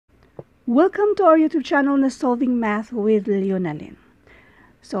Welcome to our YouTube channel na Solving Math with Leonalyn.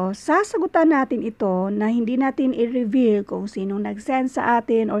 So, sasagutan natin ito na hindi natin i-reveal kung sinong nag-send sa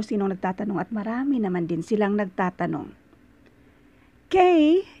atin or sinong nagtatanong at marami naman din silang nagtatanong. K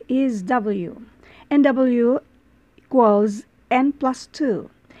is W and W equals n+2.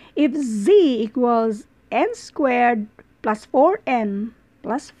 If Z equals n squared plus 4n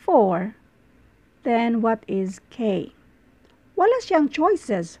plus 4, then what is K? Wala siyang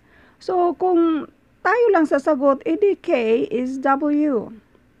choices. So, kung tayo lang sasagot, edi K is W.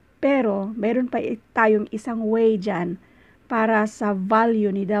 Pero, meron pa tayong isang way dyan para sa value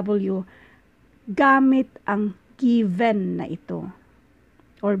ni W gamit ang given na ito.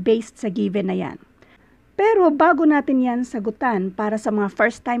 Or based sa given na yan. Pero, bago natin yan sagutan para sa mga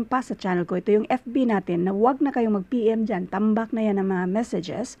first time pa sa channel ko, ito yung FB natin na huwag na kayong mag-PM dyan. Tambak na yan ang mga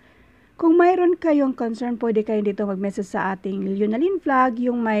messages. Kung mayroon kayong concern, pwede kayo dito mag-message sa ating Leonalyn vlog,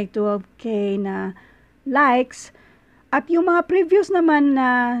 yung may 12K na likes. At yung mga previous naman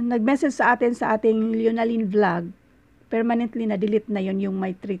na nag-message sa atin sa ating Leonalyn vlog, permanently na-delete na yon yung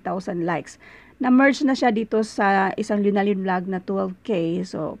may 3,000 likes. Na-merge na siya dito sa isang Leonalyn vlog na 12K.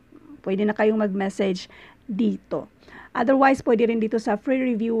 So, pwede na kayong mag-message dito. Otherwise, pwede rin dito sa free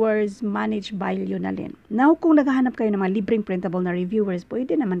reviewers managed by Leonalyn. Now, kung naghahanap kayo ng mga libreng printable na reviewers,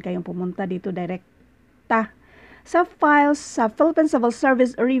 pwede naman kayong pumunta dito direkta sa files, sa Philippine Civil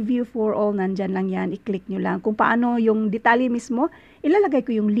Service Review for All. Nandyan lang yan. I-click nyo lang. Kung paano yung detalye mismo, ilalagay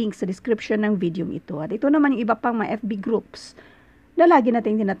ko yung link sa description ng video ito. At ito naman yung iba pang mga FB groups na lagi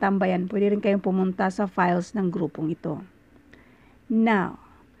natin tinatambayan. Pwede rin kayong pumunta sa files ng grupong ito. Now,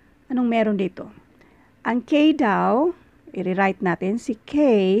 anong meron dito? Ang K daw, i-rewrite natin, si K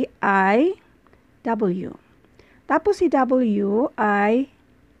ay W. Tapos si W ay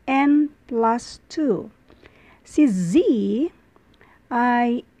n+2. Si Z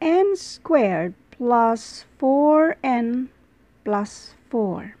ay n squared plus 4n plus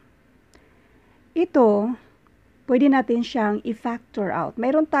 4. Ito, pwede natin siyang i-factor out.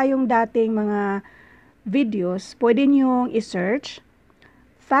 Mayroon tayong dating mga videos, pwede niyong i-search,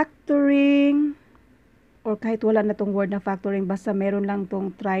 factoring, or kahit wala na tong word na factoring, basta meron lang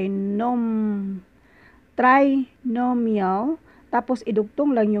tong trinomial, tapos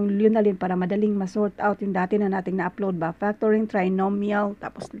idugtong lang yung Leonalyn para madaling ma-sort out yung dati na nating na-upload ba. Factoring, trinomial,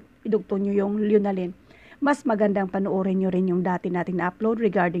 tapos idugtong nyo yung Leonalyn. Mas magandang panoorin nyo rin yung dati nating na-upload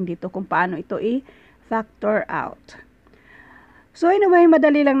regarding dito kung paano ito i-factor out. So anyway,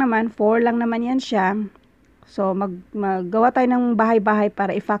 madali lang naman. 4 lang naman yan siya. So maggawa tayo ng bahay-bahay para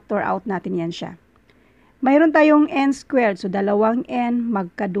i-factor out natin yan siya. Mayroon tayong n squared. So, dalawang n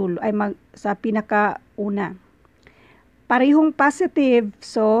magkadulo, sa pinakauna. Parehong positive,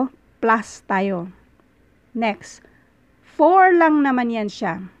 so, plus tayo. Next, 4 lang naman yan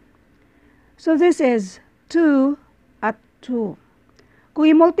siya. So, this is 2 at 2. Kung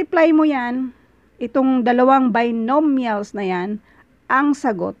i-multiply mo yan, itong dalawang binomials na yan, ang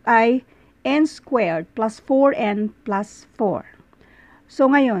sagot ay n squared plus 4n plus 4. So,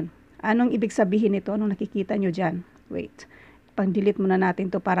 ngayon, anong ibig sabihin nito? Anong nakikita nyo dyan? Wait. Pang-delete muna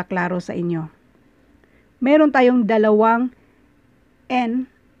natin to para klaro sa inyo. Meron tayong dalawang n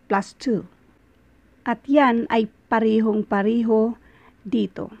plus 2. At yan ay parihong-pariho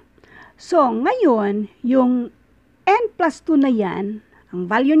dito. So, ngayon, yung n plus 2 na yan, ang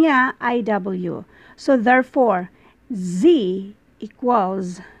value niya ay W. So, therefore, Z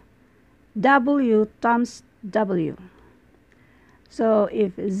equals W times W. So,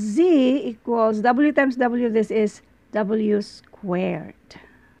 if Z equals W times W, this is W squared.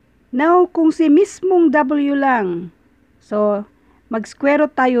 Now, kung si mismong W lang, so, mag-square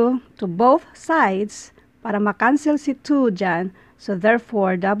root tayo to both sides para makancel si 2 dyan. So,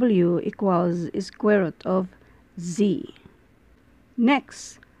 therefore, W equals square root of Z.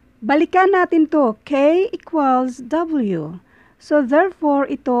 Next, balikan natin to. K equals W. So,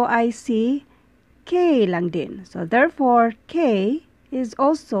 therefore, ito ay si K lang din. So, therefore, K is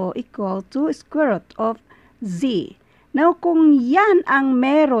also equal to square root of Z. Now, kung yan ang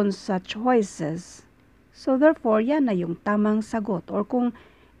meron sa choices, so, therefore, yan na yung tamang sagot. Or kung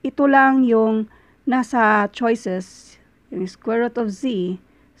ito lang yung nasa choices, yung square root of Z,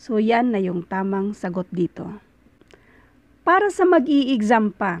 so, yan na yung tamang sagot dito. Para sa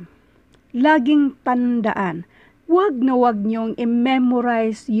mag-i-exam pa, laging tandaan, wag nyong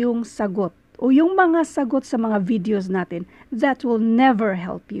i-memorize yung sagot o yung mga sagot sa mga videos natin. That will never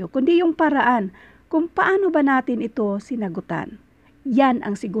help you. Kundi yung paraan kung paano ba natin ito sinagutan. Yan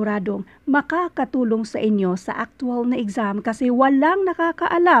ang siguradong makakatulong sa inyo sa actual na exam kasi walang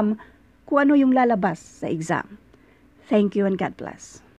nakakaalam kung ano yung lalabas sa exam. Thank you and God bless.